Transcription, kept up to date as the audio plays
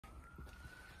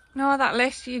No, that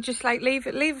list, you just like leave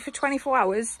it for 24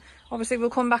 hours. Obviously we'll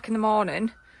come back in the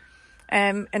morning.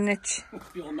 And it'll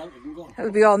be all melted and gone.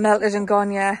 It'll be all melted and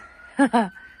gone, yeah.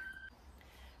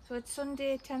 So it's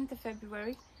Sunday, 10th of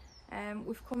February.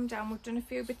 We've come down, we've done a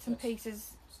few bits and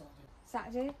pieces.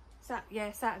 Saturday?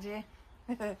 Yeah, Saturday.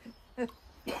 Okay,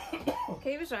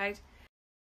 was right.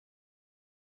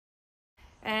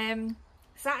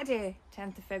 Saturday,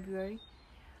 10th of February.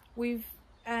 We've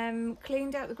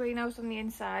cleaned out the greenhouse on the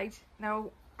inside. Now,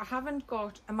 I haven't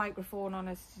got a microphone on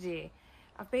us today.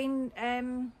 I've been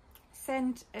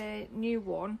sent a new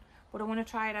one, but I want to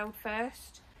try it out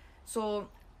first. So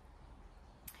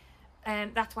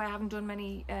that's why I haven't done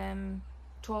many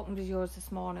talking videos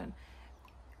this morning.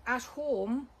 At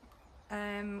home,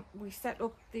 we set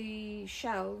up the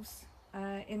shelves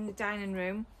in the dining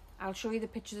room. I'll show you the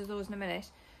pictures of those in a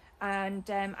minute. And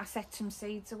I set some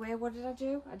seeds away. What did I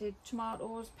do? I did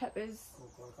tomatoes, peppers, Oh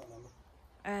God, I can't remember.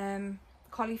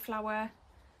 cauliflower.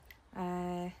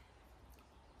 I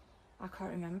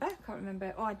can't remember.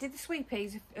 Oh, I did the sweet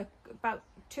peas about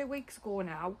 2 weeks ago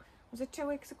now. Was it 2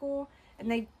 weeks ago?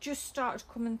 And they just started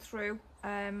coming through.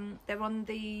 They were on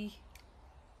the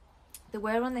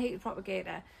heated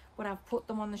propagator, but I've put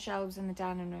them on the shelves in the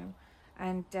dining room.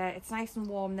 And it's nice and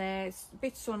warm there. It's a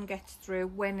bit sun gets through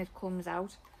when it comes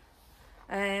out.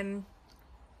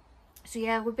 So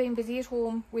yeah, we've been busy at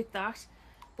home with that,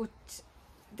 but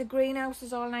the greenhouse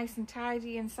is all nice and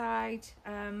tidy inside.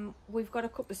 We've got a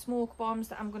couple of smoke bombs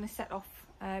that I'm going to set off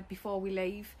before we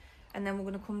leave, and then we're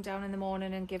going to come down in the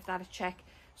morning and give that a check.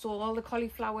 So all the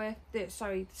cauliflower, the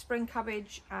spring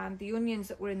cabbage and the onions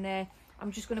that were in there,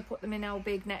 I'm just going to put them in our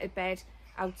big netted bed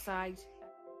outside.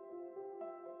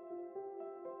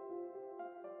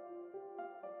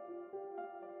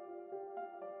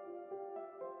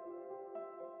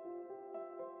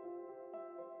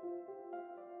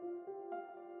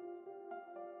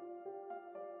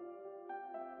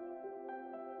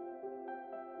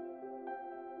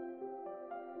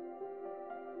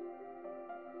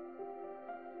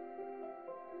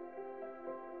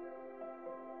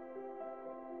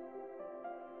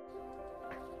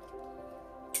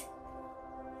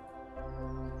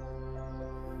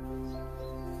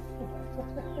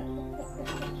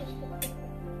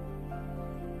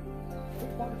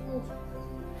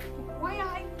 Why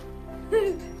I?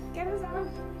 Get us out.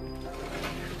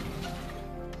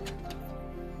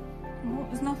 Oh,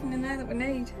 there's nothing in there that we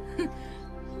need.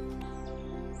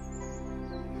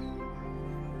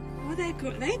 Oh, they're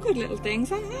good little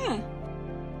things, aren't they?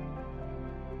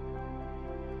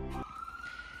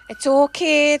 It's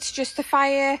okay, it's just a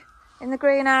fire in the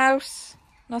greenhouse.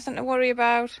 Nothing to worry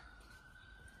about.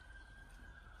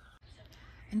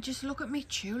 And just look at me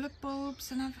tulip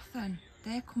bulbs and everything.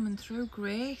 They're coming through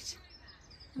great.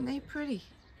 Aren't they pretty?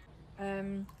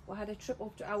 We had a trip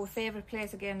up to our favourite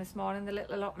place again this morning, the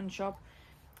little allotment shop.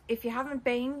 If you haven't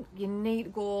been, you need to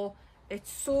go.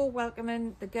 It's so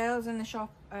welcoming. The girls in the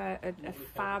shop are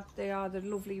fab. They are the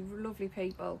lovely, lovely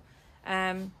people.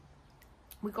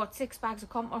 We got 6 bags of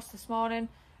compost this morning.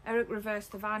 Eric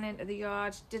reversed the van into the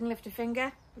yard, didn't lift a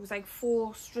finger. It was like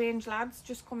 4 strange lads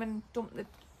just come and dump it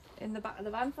in the back of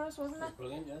the van for us, wasn't it?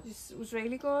 Brilliant, yeah. It was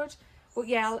really good. But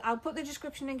yeah, I'll put the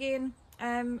description again.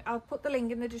 I'll put the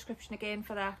link in the description again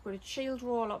for that. But it's Shield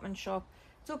Row Allotment Shop.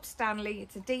 It's up Stanley.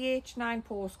 It's a DH9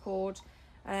 postcode.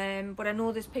 But I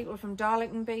know there's people from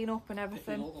Darlington being up and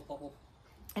everything. If you're local, pop up.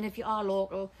 And if you are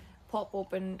local, pop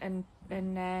up and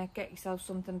get yourself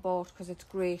something bought, because it's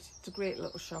great. It's a great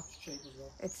little shop. It's cheap as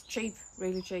well. It's cheap,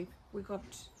 really cheap. We got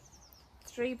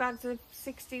 3 bags of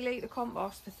 60 litre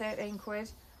compost for 13 quid,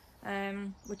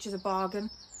 which is a bargain,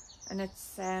 and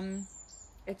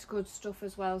it's good stuff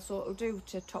as well. So it'll do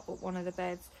to top up one of the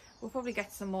beds. We'll probably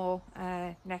get some more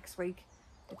next week.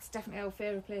 It's definitely our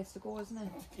favourite place to go, isn't it?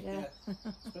 Yeah.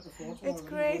 It's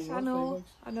great. I know.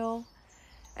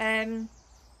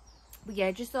 But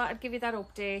yeah, just thought I'd give you that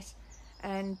update.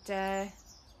 And I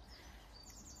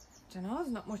don't know, there's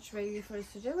not much really for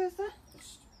us to do, is there?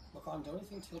 I can't do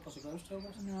anything till because the ground's too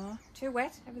wet. No, too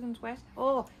wet. Everything's wet.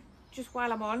 Oh, just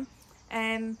while I'm on,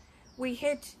 we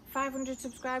hit 500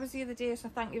 subscribers the other day, so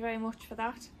thank you very much for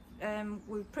that.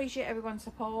 We appreciate everyone's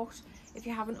support. If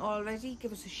you haven't already,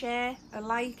 give us a share, a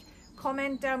like,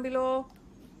 comment down below,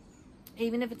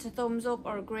 even if it's a thumbs up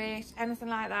or a great, anything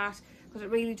like that, because it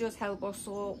really does help us.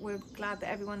 So we're glad that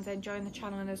everyone's enjoying the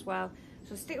channel as well.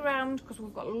 So stick around, because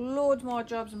we've got loads more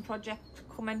jobs and projects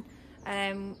coming.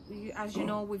 As you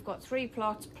know, we've got 3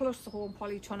 plots plus the home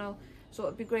polytunnel, so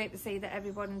it'd be great to see that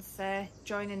everyone's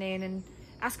joining in and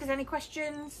ask us any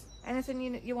questions,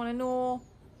 anything you want to know.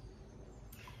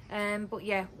 But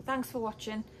yeah, thanks for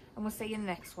watching. and we'll see you in the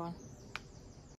next one.